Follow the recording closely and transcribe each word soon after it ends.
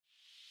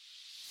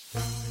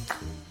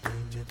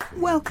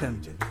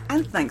Welcome,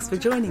 and thanks for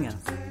joining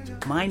us.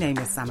 My name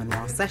is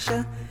Samanwal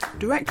Sesha,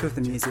 Director of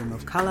the Museum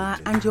of Colour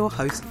and your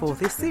host for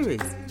this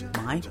series,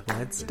 My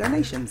Words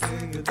Donations.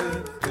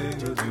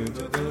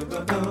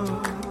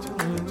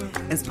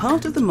 As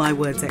part of the My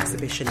Words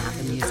exhibition at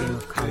the Museum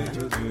of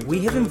Colour, we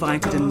have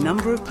invited a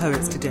number of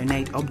poets to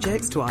donate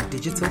objects to our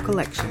digital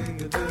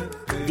collection.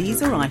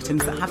 These are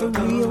items that have a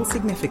real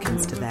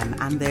significance to them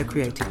and their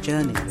creative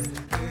journeys.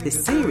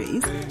 This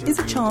series is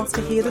a chance to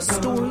hear the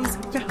stories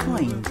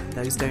behind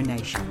those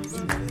donations.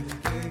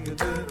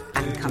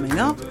 And coming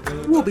up,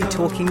 we'll be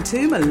talking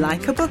to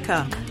Malika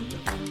Booker.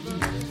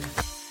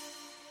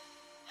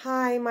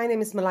 Hi, my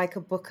name is Malika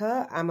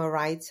Booker. I'm a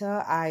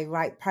writer. I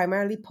write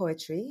primarily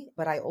poetry,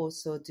 but I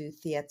also do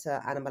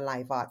theatre and I'm a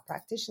live art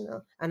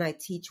practitioner. And I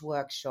teach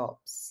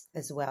workshops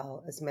as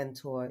well as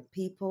mentor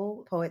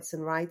people, poets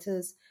and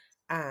writers.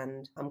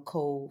 And I'm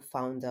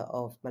co-founder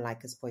of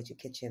Malika's Poetry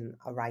Kitchen,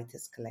 a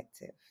writers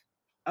collective.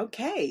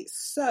 Okay,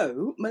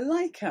 so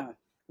Malika,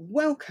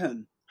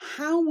 welcome.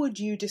 How would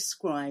you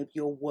describe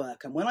your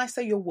work? And when I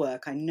say your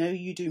work, I know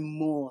you do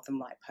more than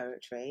write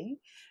poetry,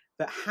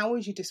 but how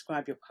would you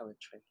describe your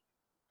poetry?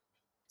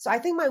 So I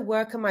think my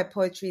work and my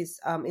poetry is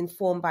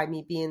informed by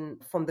me being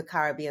from the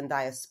Caribbean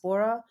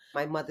diaspora.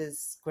 My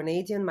mother's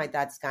Grenadian, my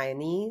dad's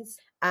Guyanese.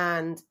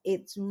 And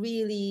it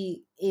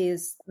really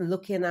is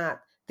looking at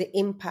the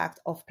impact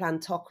of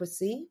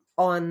plantocracy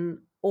on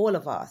all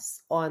of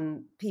us,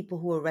 on people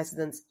who are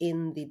residents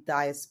in the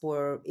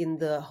diaspora, in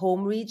the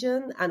home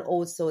region, and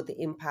also the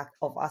impact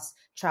of us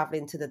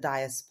traveling to the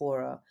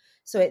diaspora.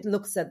 So it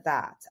looks at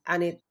that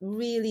and it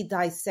really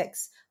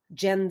dissects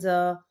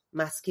gender,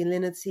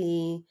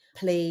 masculinity,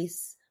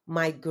 place,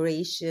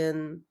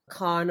 migration,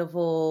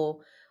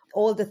 carnival,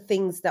 all the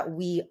things that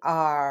we've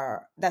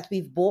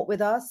brought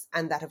with us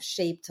and that have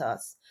shaped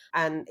us.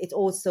 And it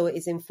also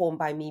is informed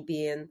by me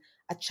being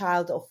a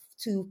child of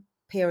two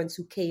parents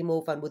who came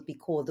over and would be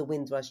called the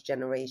Windrush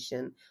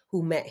generation,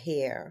 who met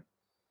here.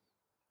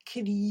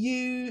 Could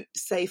you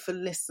say for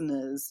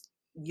listeners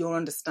your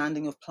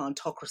understanding of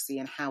plantocracy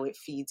and how it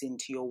feeds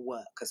into your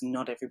work? Because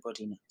not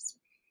everybody knows.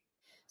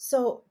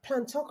 So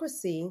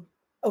plantocracy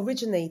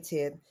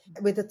originated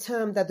with a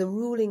term that the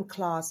ruling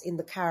class in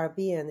the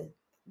Caribbean,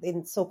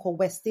 in so-called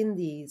West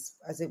Indies,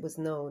 as it was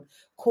known,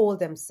 called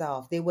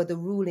themselves. They were the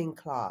ruling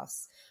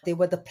class. They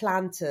were the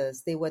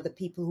planters. They were the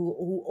people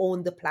who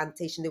owned the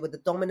plantation. They were the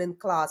dominant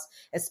class,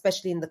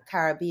 especially in the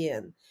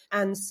Caribbean.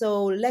 And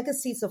so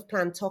legacies of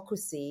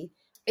plantocracy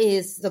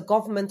is the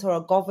government or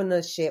a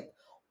governorship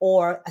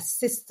or a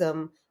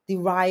system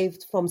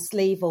derived from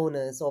slave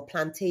owners or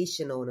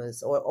plantation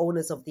owners or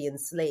owners of the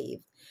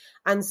enslaved.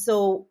 And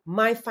so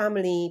my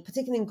family,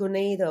 particularly in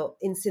Grenada,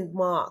 in St.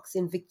 Mark's,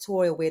 in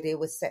Victoria, where they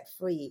were set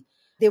free,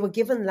 they were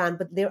given land,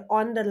 but they're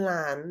on the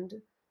land.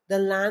 The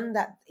land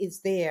that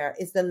is there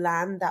is the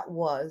land that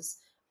was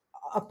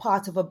a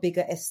part of a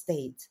bigger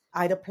estate,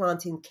 either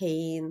planting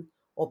cane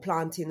or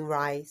planting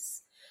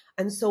rice.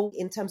 And so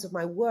in terms of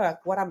my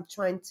work, what I'm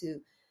trying to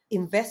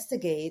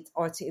investigate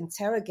or to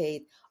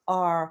interrogate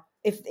are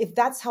if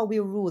that's how we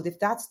ruled, if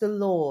that's the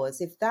laws,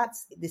 if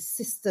that's the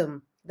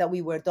system that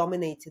we were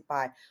dominated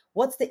by,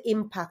 what's the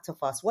impact of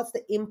us? What's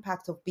the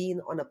impact of being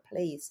on a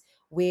place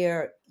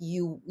where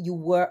you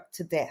work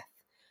to death?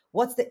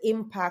 What's the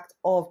impact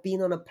of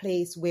being on a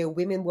place where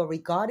women were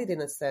regarded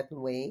in a certain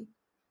way?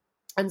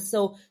 And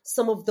so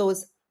some of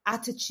those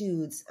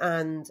attitudes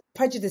and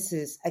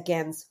prejudices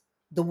against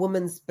the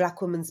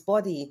black woman's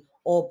body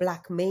or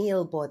black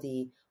male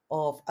body,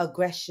 of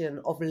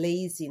aggression, of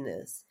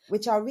laziness,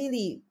 which are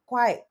really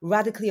quite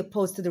radically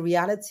opposed to the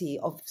reality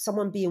of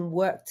someone being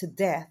worked to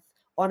death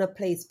on a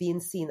place being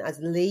seen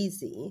as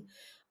lazy.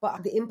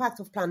 But the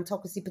impact of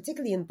plantocracy,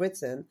 particularly in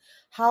Britain,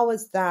 how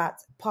is that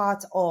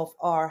part of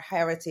our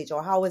heritage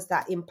or how is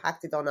that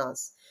impacted on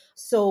us?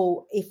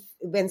 So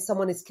when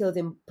someone is killed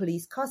in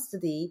police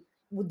custody,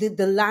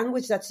 the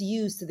language that's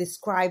used to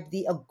describe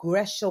the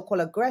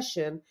so-called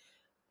aggression,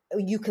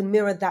 you can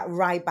mirror that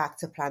right back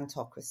to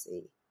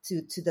plantocracy.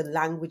 To the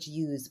language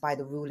used by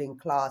the ruling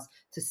class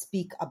to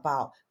speak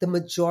about the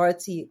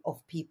majority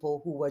of people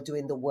who were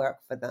doing the work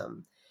for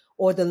them.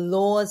 Or the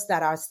laws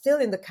that are still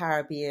in the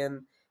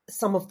Caribbean,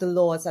 some of the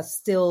laws are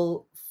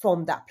still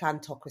from that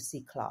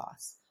plantocracy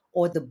class.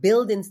 Or the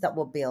buildings that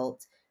were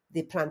built,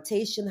 the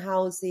plantation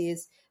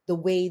houses, the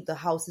way the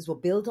houses were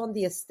built on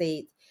the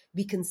estate,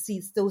 we can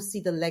still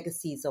see the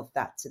legacies of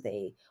that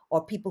today.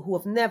 Or people who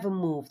have never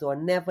moved or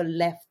never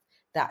left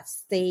that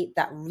state,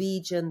 that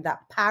region,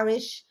 that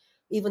parish,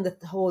 even the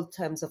whole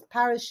terms of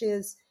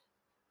parishes,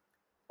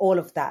 all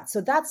of that.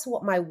 So that's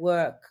what my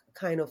work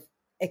kind of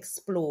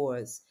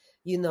explores.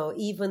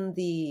 Even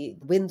the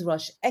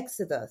Windrush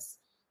Exodus,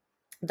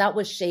 that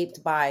was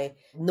shaped by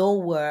no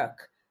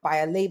work, by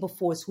a labor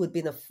force who had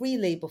been a free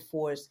labor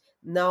force,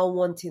 now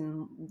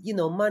wanting,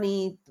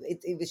 money.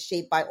 It was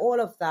shaped by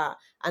all of that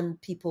and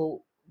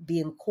people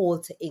being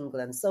called to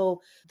England.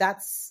 So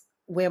that's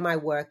where my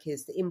work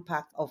is, the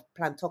impact of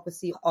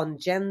plantocracy on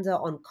gender,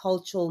 on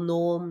cultural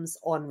norms,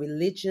 on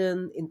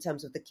religion in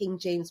terms of the King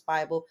James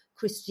Bible,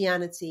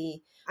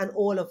 Christianity, and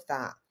all of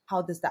that.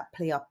 How does that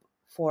play up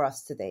for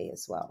us today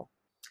as well?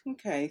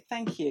 Okay,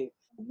 thank you.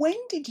 When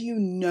did you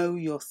know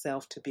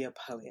yourself to be a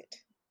poet?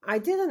 I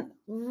didn't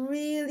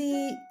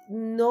really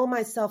know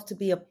myself to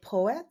be a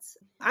poet.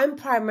 I'm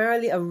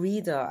primarily a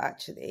reader,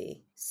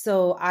 actually.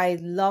 So I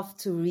love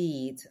to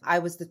read. I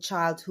was the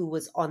child who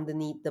was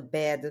underneath the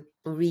bed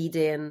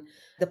reading,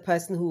 the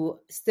person who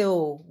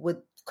still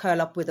would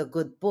curl up with a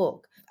good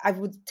book. I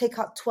would take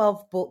out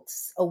 12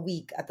 books a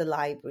week at the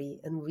library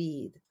and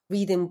read.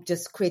 Reading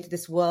just created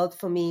this world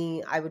for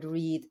me. I would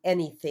read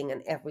anything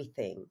and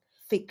everything.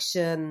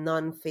 Fiction,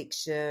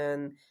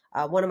 non-fiction.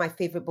 One of my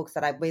favorite books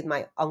that I made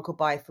my uncle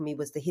buy for me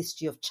was The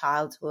History of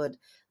Childhood,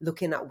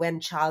 looking at when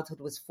childhood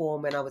was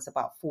formed when I was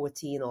about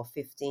 14 or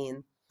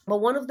 15. But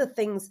one of the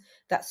things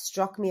that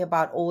struck me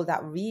about all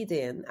that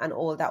reading and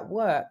all that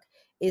work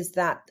is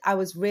that I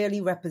was rarely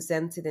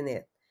represented in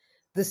it.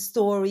 The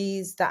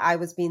stories that I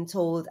was being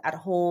told at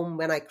home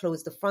when I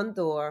closed the front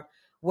door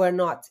were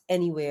not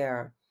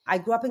anywhere. I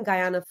grew up in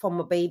Guyana from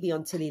a baby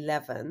until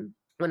 11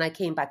 when I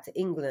came back to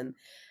England.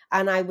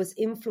 And I was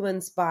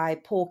influenced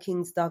by Paul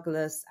Kings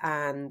Douglas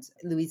and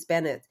Louise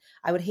Bennett.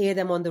 I would hear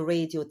them on the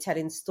radio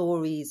telling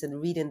stories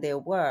and reading their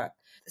work.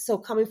 So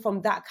coming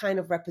from that kind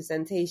of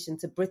representation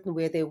to Britain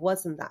where there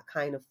wasn't that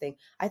kind of thing,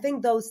 I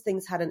think those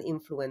things had an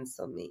influence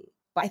on me.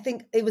 But I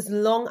think it was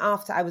long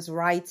after I was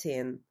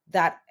writing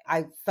that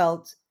I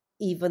felt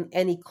even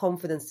any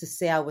confidence to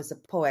say I was a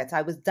poet.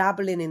 I was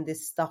dabbling in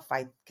this stuff,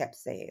 I kept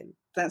saying.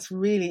 That's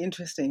really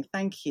interesting.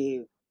 Thank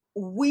you.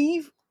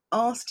 We've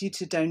asked you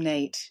to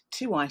donate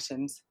 2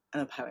 items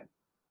and a poem.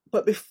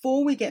 But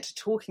before we get to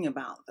talking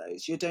about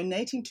those, you're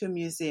donating to a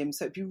museum.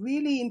 So it'd be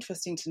really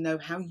interesting to know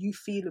how you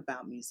feel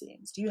about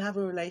museums. Do you have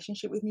a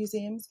relationship with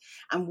museums?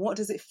 And what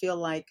does it feel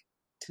like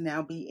to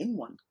now be in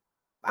one?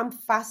 I'm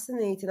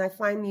fascinated. I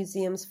find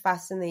museums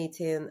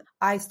fascinating.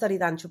 I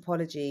studied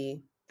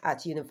anthropology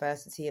at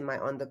university in my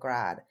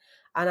undergrad,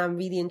 and I'm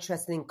really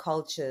interested in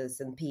cultures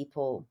and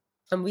people.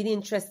 I'm really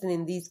interested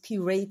in these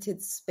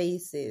curated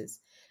spaces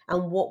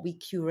and what we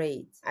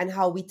curate and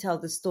how we tell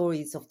the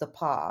stories of the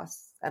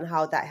past and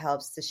how that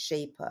helps to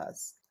shape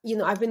us. You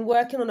know, I've been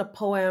working on a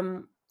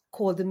poem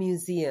called The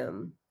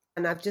Museum,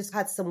 and I've just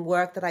had some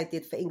work that I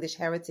did for English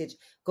Heritage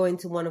going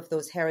to one of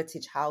those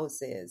heritage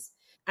houses.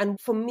 And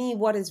for me,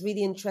 what is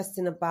really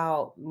interesting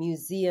about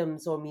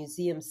museums or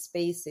museum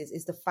spaces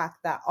is the fact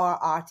that our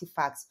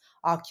artifacts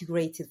are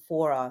curated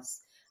for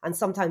us and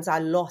sometimes are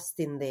lost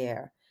in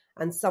there.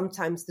 And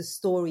sometimes the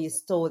story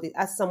is told.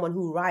 As someone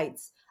who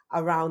writes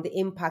around the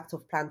impact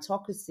of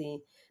plantocracy,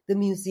 the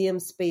museum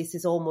space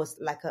is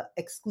almost like an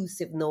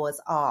exclusive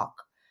Noah's Ark,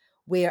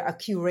 where a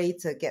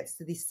curator gets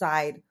to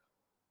decide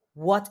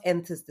what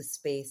enters the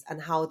space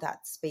and how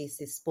that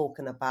space is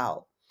spoken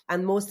about.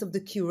 And most of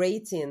the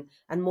curating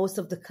and most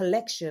of the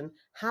collection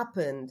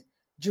happened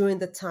during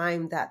the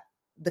time that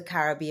the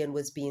Caribbean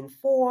was being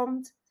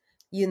formed,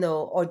 you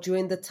know, or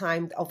during the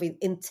time of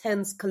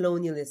intense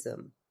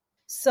colonialism.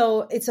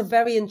 So it's a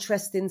very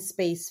interesting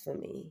space for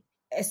me,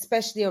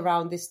 especially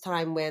around this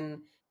time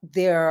when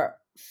there are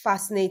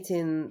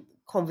fascinating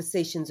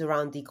conversations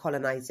around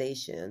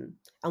decolonization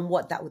and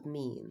what that would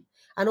mean.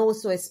 And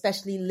also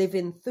especially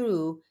living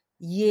through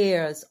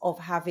years of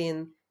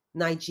having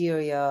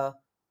Nigeria,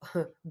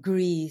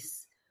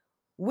 Greece,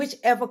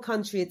 whichever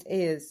country it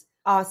is,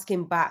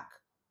 asking back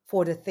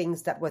for the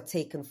things that were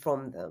taken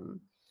from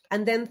them.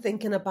 And then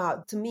thinking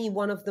about, to me,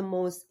 one of the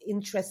most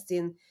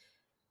interesting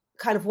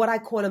kind of what I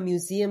call a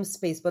museum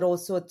space, but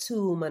also a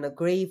tomb and a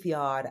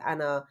graveyard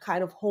and a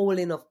kind of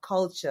holding of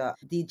culture,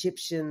 the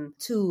Egyptian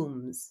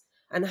tombs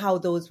and how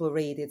those were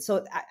raided.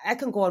 So I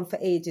can go on for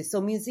ages.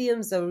 So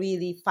museums are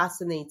really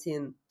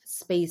fascinating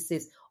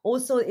spaces.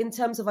 Also, in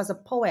terms of as a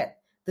poet,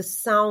 the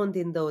sound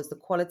in those, the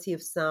quality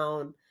of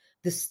sound,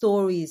 the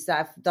stories that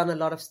I've done a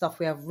lot of stuff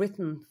where I've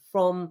written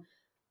from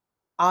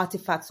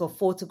artifacts or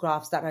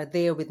photographs that are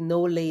there with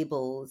no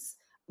labels,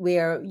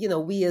 where, you know,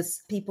 we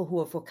as people who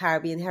are for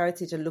Caribbean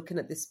heritage are looking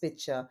at this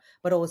picture,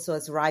 but also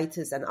as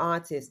writers and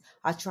artists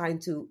are trying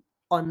to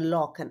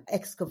unlock and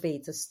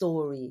excavate a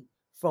story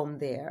from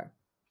there.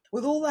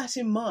 With all that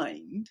in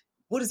mind,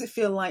 what does it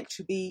feel like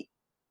to be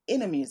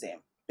in a museum?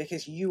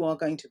 Because you are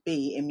going to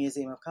be in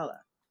Museum of Colour.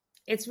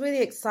 It's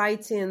really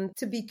exciting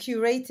to be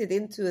curated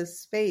into a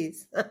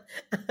space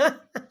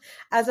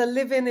as a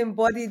living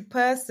embodied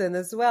person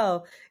as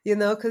well, you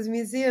know, because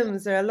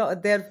museums are a lot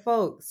of dead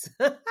folks.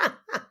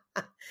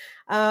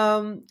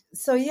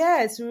 So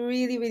yeah, it's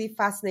really, really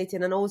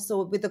fascinating. And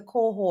also with the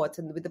cohort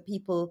and with the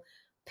people,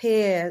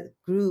 peer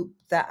group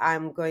that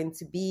I'm going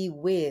to be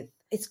with,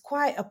 it's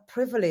quite a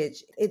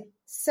privilege. It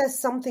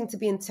says something to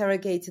be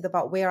interrogated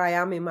about where I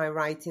am in my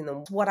writing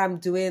and what I'm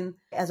doing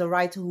as a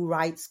writer who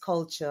writes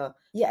culture.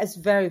 Yeah, it's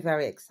very,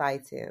 very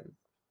exciting.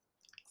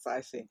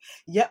 Exciting.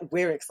 Yeah,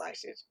 we're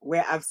excited.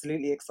 We're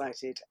absolutely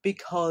excited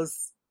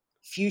because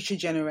future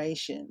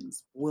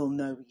generations will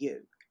know you.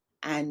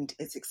 And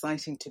it's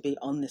exciting to be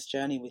on this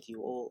journey with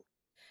you all.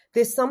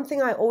 There's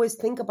something I always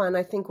think about, and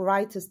I think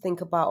writers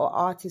think about or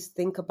artists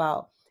think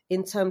about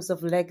in terms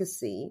of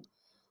legacy,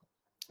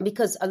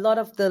 because a lot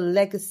of the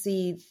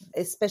legacy,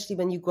 especially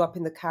when you grew up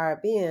in the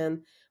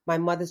Caribbean, my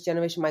mother's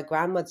generation, my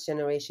grandmother's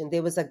generation,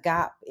 there was a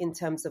gap in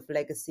terms of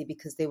legacy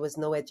because there was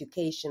no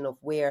education of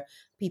where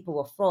people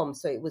were from.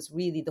 So it was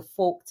really the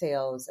folk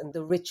tales and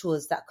the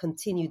rituals that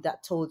continued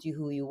that told you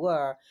who you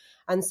were.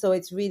 And so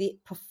it's really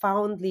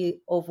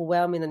profoundly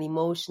overwhelming and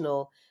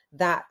emotional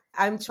that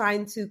I'm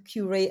trying to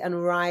curate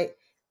and write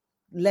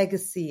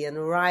legacy and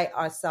write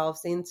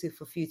ourselves into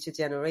for future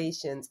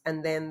generations,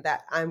 and then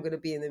that I'm going to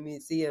be in the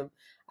museum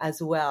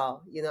as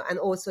well, and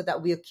also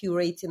that we are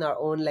curating our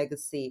own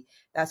legacy.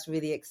 That's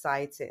really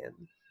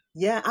exciting.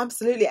 Yeah,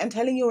 absolutely. And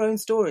telling your own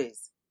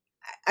stories.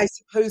 I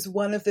suppose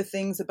one of the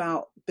things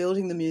about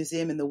building the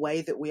museum in the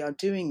way that we are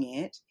doing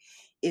it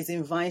is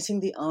inviting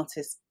the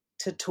artists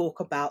to talk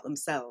about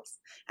themselves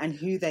and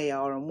who they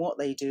are and what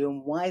they do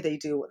and why they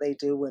do what they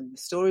do, and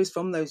stories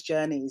from those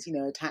journeys,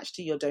 attached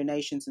to your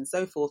donations and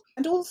so forth.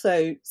 And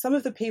also some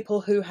of the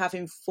people who have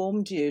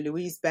informed you.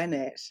 Louise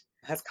Bennett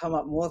has come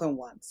up more than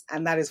once,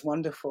 and that is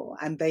wonderful.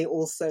 And they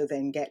also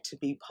then get to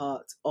be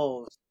part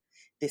of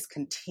this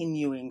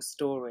continuing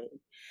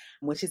story,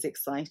 which is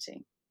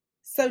exciting.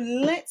 So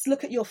let's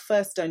look at your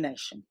first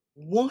donation.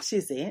 What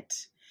is it?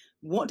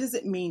 What does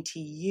it mean to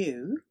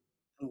you?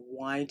 And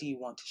why do you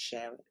want to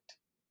share it?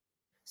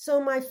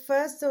 So my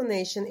first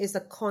donation is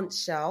a conch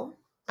shell.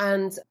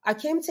 And I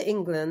came to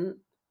England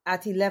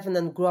at 11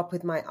 and grew up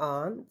with my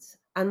aunt.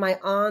 And my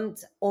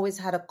aunt always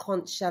had a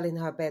conch shell in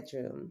her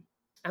bedroom.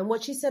 And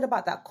what she said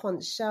about that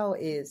conch shell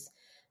is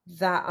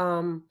that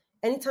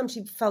anytime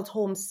she felt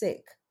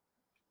homesick,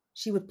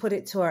 she would put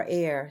it to her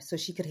ear so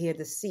she could hear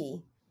the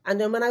sea. And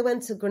then when I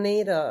went to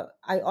Grenada,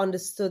 I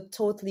understood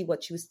totally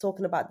what she was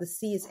talking about. The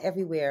sea is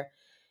everywhere.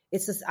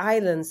 It's this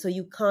island, so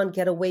you can't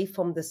get away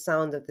from the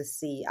sound of the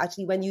sea.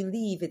 Actually, when you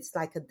leave, it's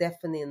like a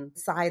deafening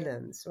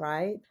silence,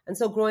 right? And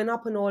so growing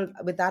up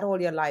with that all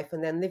your life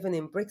and then living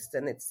in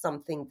Brixton, it's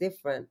something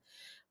different.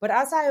 But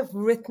as I have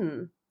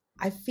written,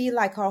 I feel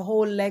like our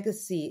whole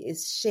legacy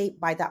is shaped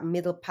by that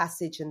middle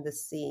passage in the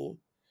sea.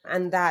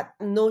 And that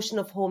notion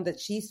of home that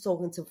she's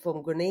talking to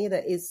from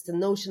Grenada is the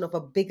notion of a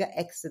bigger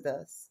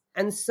exodus.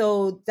 And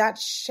so that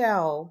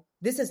shell,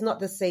 this is not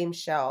the same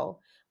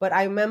shell, but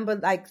I remember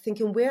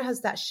thinking, where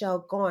has that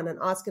shell gone? And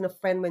asking a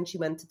friend when she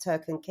went to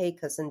Turk and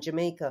Caicos in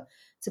Jamaica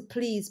to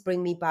please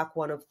bring me back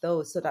one of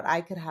those so that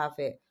I could have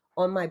it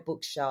on my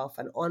bookshelf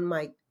and on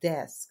my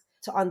desk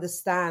to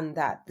understand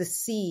that the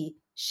sea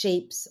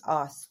shapes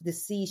us. The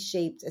sea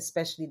shaped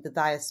especially the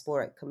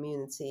diasporic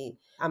community.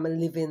 I'm a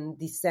living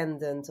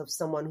descendant of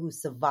someone who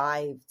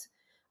survived,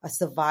 a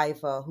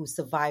survivor who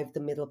survived the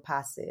Middle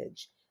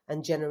Passage,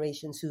 and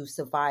generations who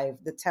survived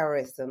the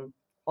terrorism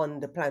on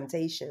the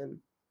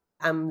plantation.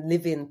 I'm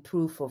living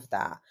proof of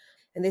that.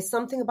 And there's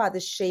something about the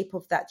shape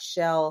of that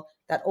shell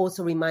that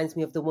also reminds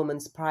me of the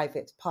woman's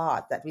private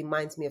part, that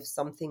reminds me of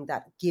something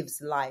that gives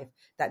life,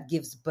 that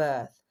gives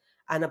birth,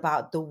 and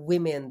about the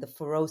women, the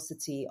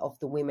ferocity of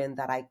the women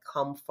that I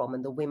come from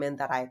and the women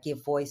that I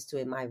give voice to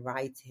in my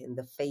writing,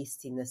 the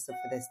feistiness of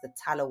this, the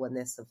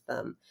tallowaness of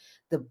them,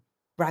 the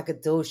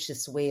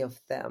braggadocious way of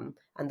them,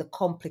 and the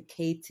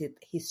complicated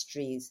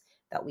histories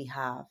that we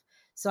have.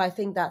 So I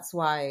think that's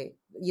why,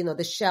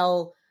 the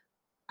shell,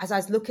 as I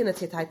was looking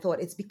at it, I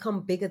thought it's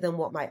become bigger than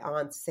what my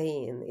aunt's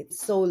saying. It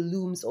so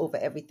looms over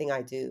everything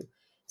I do.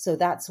 So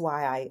that's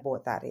why I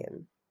brought that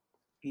in.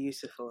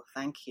 Beautiful.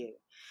 Thank you.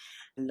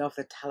 I love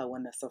the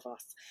tallowaness of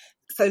us.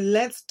 So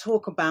let's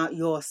talk about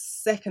your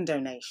second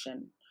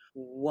donation.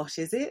 What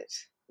is it?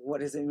 What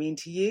does it mean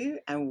to you?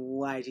 And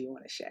why do you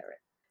want to share it?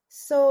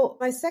 So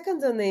my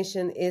second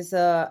donation is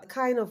a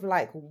kind of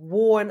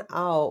worn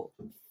out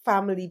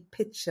family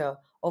picture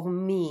of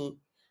me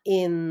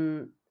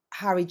in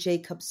Harry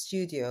Jacobs'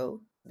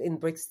 studio in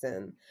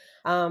Brixton.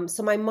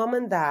 So my mom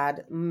and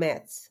dad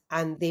met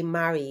and they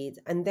married,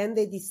 and then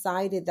they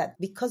decided that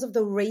because of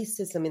the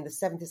racism in the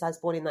 70s, I was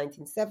born in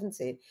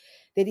 1970,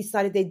 they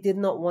decided they did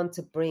not want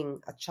to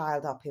bring a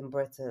child up in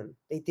Britain.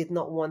 They did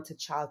not want a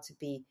child to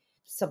be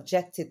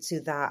subjected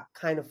to that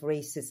kind of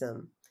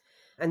racism.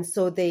 And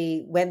so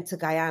they went to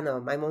Guyana.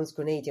 My mom's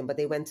Grenadian, but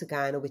they went to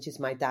Guyana, which is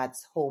my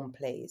dad's home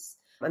place.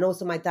 And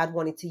also my dad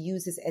wanted to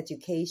use his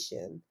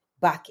education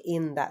back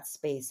in that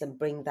space and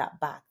bring that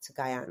back to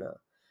Guyana.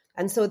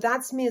 And so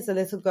that's me as a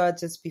little girl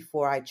just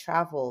before I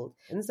traveled.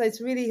 And so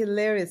it's really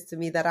hilarious to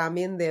me that I'm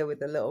in there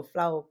with a little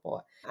flower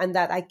pot and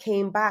that I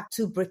came back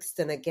to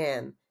Brixton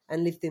again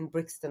and lived in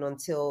Brixton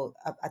until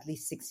at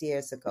least 6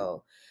 years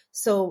ago.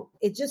 So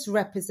it just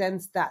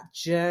represents that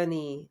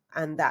journey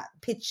and that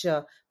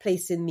picture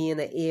placing me in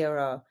an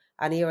era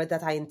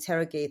that I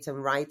interrogate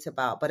and write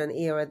about, but an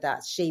era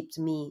that shaped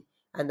me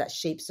and that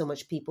shaped so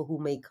much people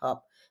who make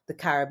up the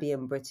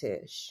Caribbean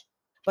British.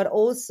 But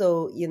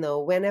also,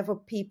 whenever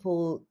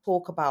people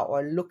talk about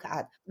or look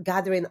at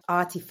gathering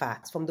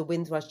artifacts from the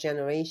Windrush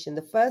generation,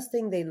 the first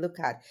thing they look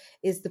at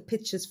is the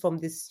pictures from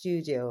this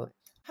studio.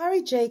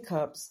 Harry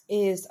Jacobs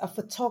is a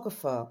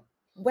photographer.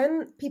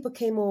 When people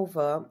came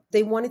over,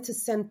 they wanted to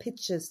send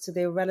pictures to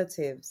their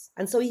relatives.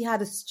 And so he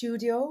had a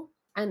studio,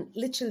 and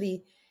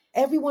literally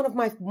every one of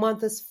my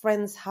mother's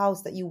friends'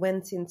 house that you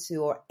went into,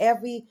 or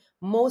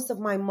most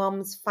of my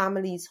mom's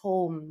family's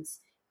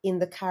homes in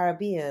the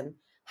Caribbean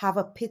have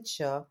a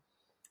picture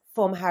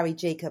from Harry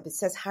Jacobs. It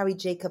says Harry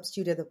Jacobs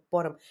Studio at the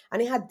bottom.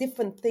 And it had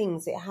different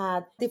things. It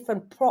had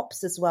different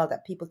props as well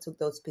that people took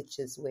those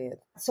pictures with.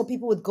 So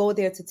people would go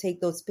there to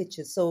take those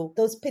pictures. So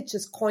those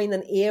pictures coin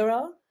an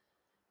era.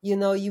 You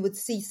know, you would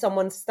see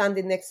someone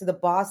standing next to the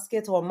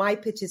basket, or my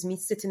pictures, me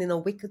sitting in a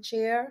wicker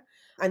chair.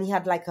 And he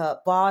had like a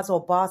vase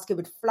or basket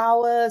with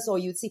flowers, or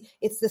you'd see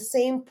it's the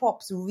same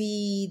props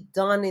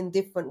redone in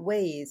different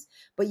ways.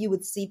 But you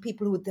would see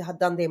people who had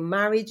done their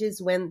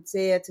marriages went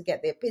there to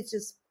get their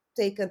pictures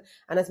taken.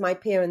 And as my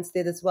parents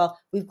did as well,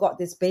 we've got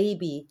this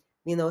baby,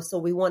 you know, so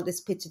we want this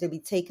picture to be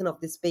taken of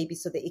this baby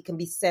so that it can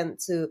be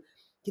sent to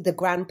the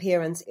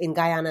grandparents in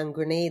Guyana and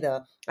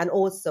Grenada, and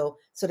also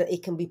so that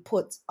it can be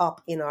put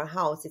up in our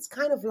house. It's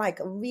kind of like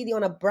really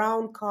on a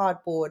brown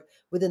cardboard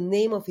with the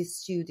name of his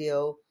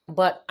studio.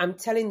 But I'm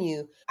telling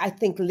you, I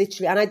think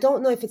literally, and I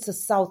don't know if it's a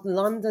South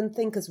London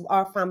thing because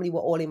our family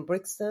were all in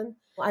Brixton.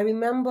 I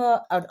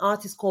remember an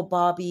artist called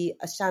Barbie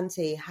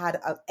Ashante had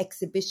an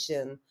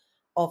exhibition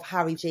of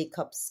Harry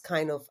Jacobs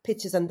kind of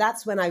pictures. And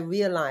that's when I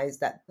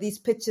realized that these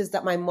pictures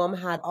that my mom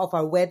had of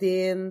our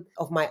wedding,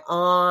 of my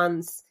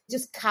aunts,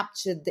 just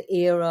captured the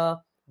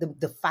era,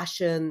 the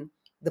fashion,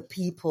 the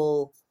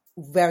people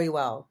very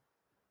well.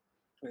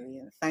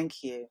 Brilliant.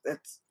 Thank you.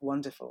 That's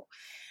wonderful.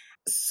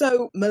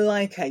 So,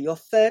 Malika, your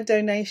third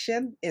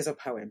donation is a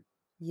poem.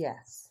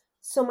 Yes.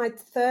 So my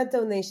third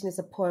donation is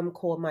a poem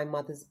called My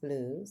Mother's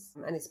Blues,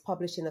 and it's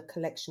published in a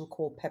collection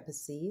called Pepper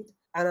Seed.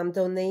 And I'm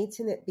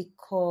donating it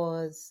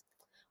because,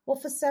 well,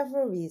 for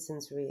several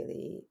reasons,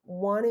 really.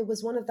 One, it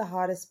was one of the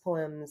hardest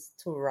poems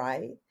to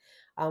write.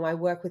 I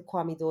work with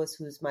Kwame Dawes,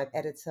 who's my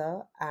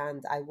editor,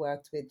 and I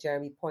worked with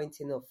Jeremy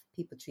Poynting of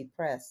People Tree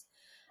Press.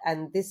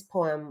 And this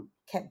poem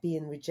kept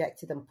being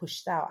rejected and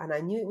pushed out. And I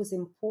knew it was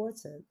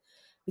important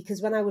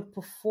because when I would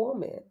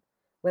perform it,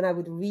 when I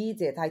would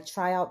read it, I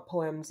try out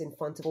poems in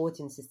front of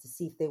audiences to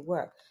see if they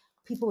work.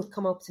 People would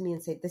come up to me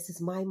and say, "This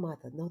is my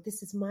mother. No,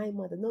 this is my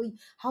mother. No,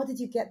 how did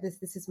you get this?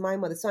 This is my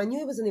mother." So I knew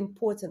it was an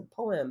important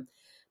poem.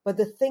 But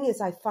the thing is,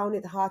 I found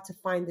it hard to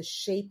find the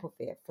shape of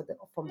it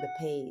from the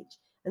page.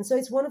 And so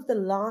it's one of the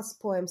last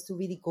poems to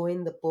really go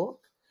in the book.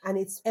 And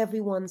it's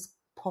everyone's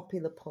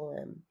popular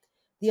poem.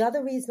 The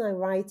other reason I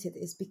write it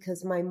is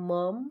because my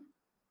mom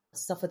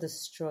suffered a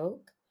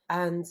stroke.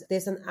 And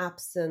there's an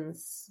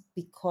absence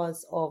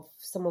because of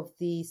some of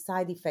the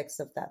side effects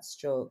of that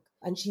stroke.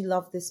 And she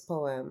loved this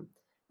poem,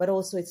 but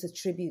also it's a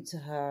tribute to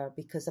her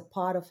because a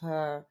part of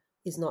her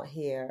is not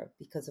here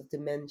because of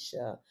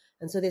dementia.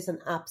 And so there's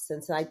an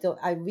absence.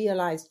 I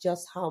realized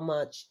just how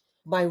much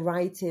my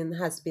writing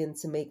has been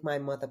to make my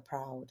mother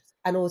proud.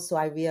 And also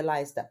I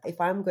realized that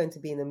if I'm going to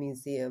be in a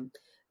museum,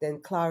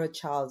 then Clara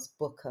Charles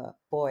Booker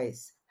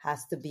Boyce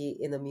has to be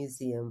in a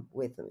museum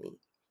with me.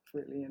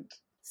 Brilliant.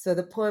 So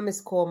the poem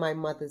is called My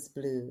Mother's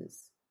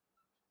Blues.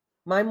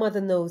 My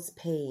mother knows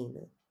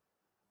pain,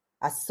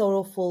 a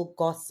sorrowful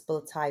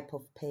gospel type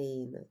of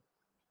pain,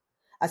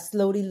 a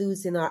slowly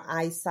losing her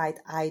eyesight,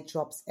 eye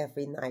drops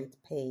every night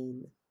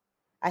pain,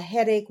 a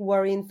headache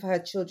worrying for her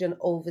children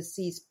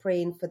overseas,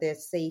 praying for their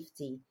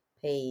safety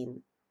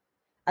pain,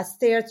 a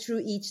stare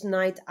through each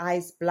night,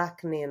 eyes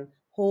blackening,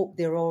 hope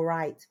they're all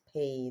right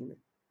pain.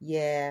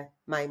 Yeah,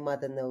 my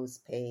mother knows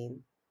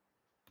pain.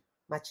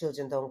 My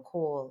children don't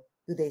call.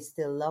 Do they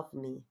still love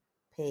me?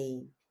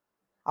 Pain.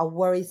 A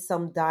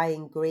worrisome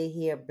dying, grey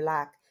hair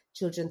black,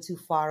 children too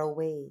far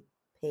away.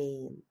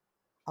 Pain.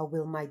 Or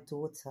will my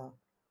daughter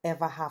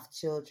ever have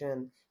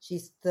children?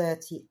 She's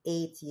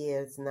 38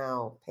 years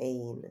now.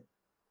 Pain.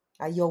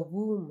 Your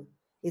womb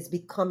is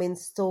becoming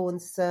stone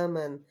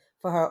sermon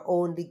for her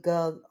only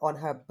girl on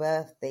her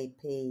birthday.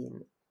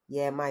 Pain.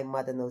 Yeah, my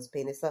mother knows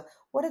pain. It's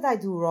what did I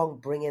do wrong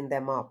bringing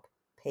them up?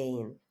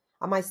 Pain.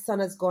 And my son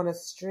has gone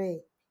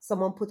astray.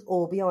 Someone put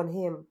Obi on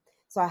him.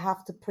 So I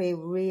have to pray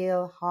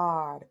real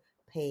hard.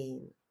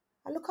 Pain.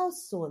 And look how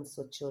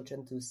so-and-so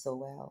children do so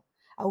well.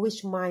 I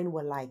wish mine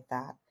were like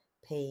that.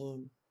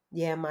 Pain.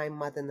 Yeah, my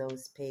mother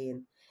knows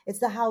pain. It's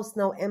the house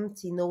now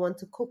empty, no one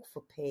to cook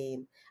for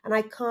pain. And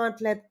I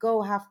can't let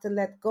go, have to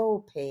let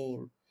go.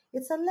 Pain.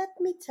 It's a let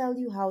me tell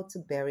you how to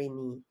bury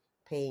me.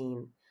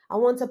 Pain. I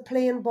want a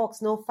plain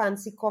box, no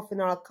fancy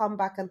coffin, or I'll come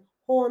back and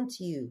haunt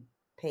you.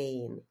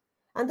 Pain.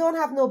 And don't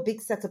have no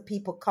big set of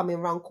people coming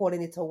around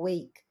calling it a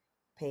wake.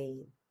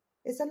 Pain.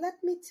 It's a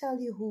let me tell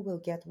you who will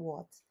get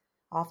what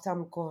after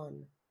I'm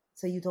gone,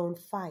 so you don't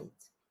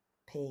fight.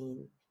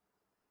 Pain.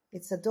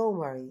 It's a don't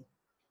worry,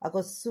 I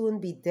go soon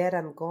be dead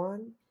and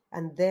gone,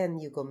 and then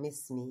you go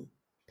miss me.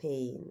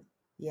 Pain.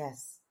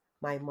 Yes,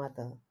 my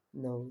mother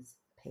knows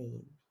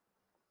pain.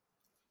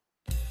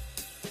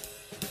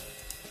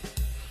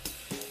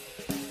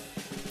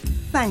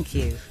 Thank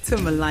you to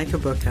Malika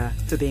Booker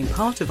for being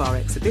part of our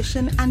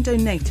exhibition and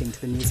donating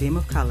to the Museum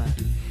of Colour.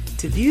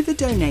 To view the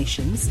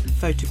donations,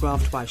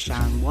 photographed by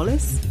Sharon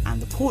Wallace,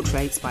 and the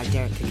portraits by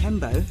Derek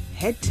Kakembo,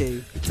 head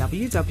to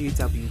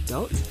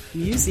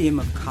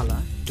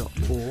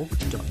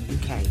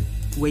www.museumofcolour.org.uk,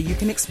 where you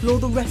can explore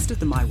the rest of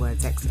the My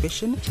Words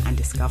exhibition and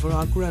discover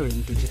our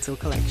growing digital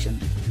collection.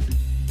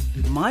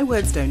 My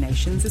Words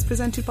Donations is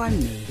presented by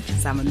me,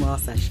 Salman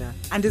Warsesha,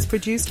 and is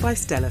produced by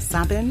Stella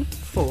Sabin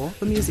for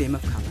the Museum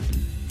of Colour.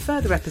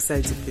 Further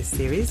episodes of this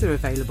series are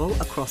available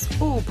across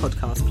all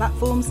podcast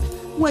platforms,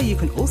 where you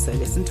can also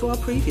listen to our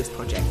previous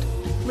project,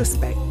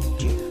 Respect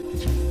Due.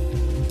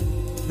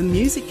 The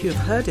music you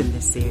have heard in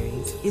this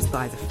series is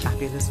by the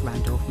fabulous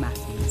Randolph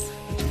Matthews.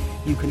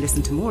 You can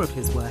listen to more of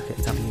his work at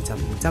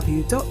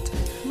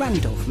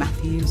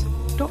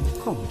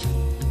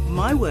www.randolphmatthews.com.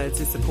 My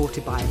Words is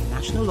supported by the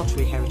National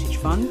Lottery Heritage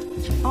Fund,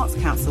 Arts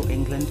Council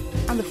England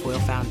and the Foyle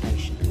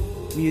Foundation.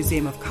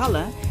 Museum of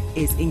Colour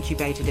is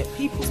incubated at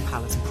People's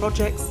Palace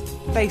Projects,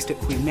 based at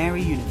Queen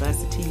Mary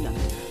University,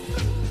 London.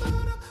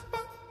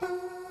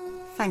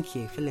 Thank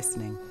you for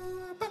listening.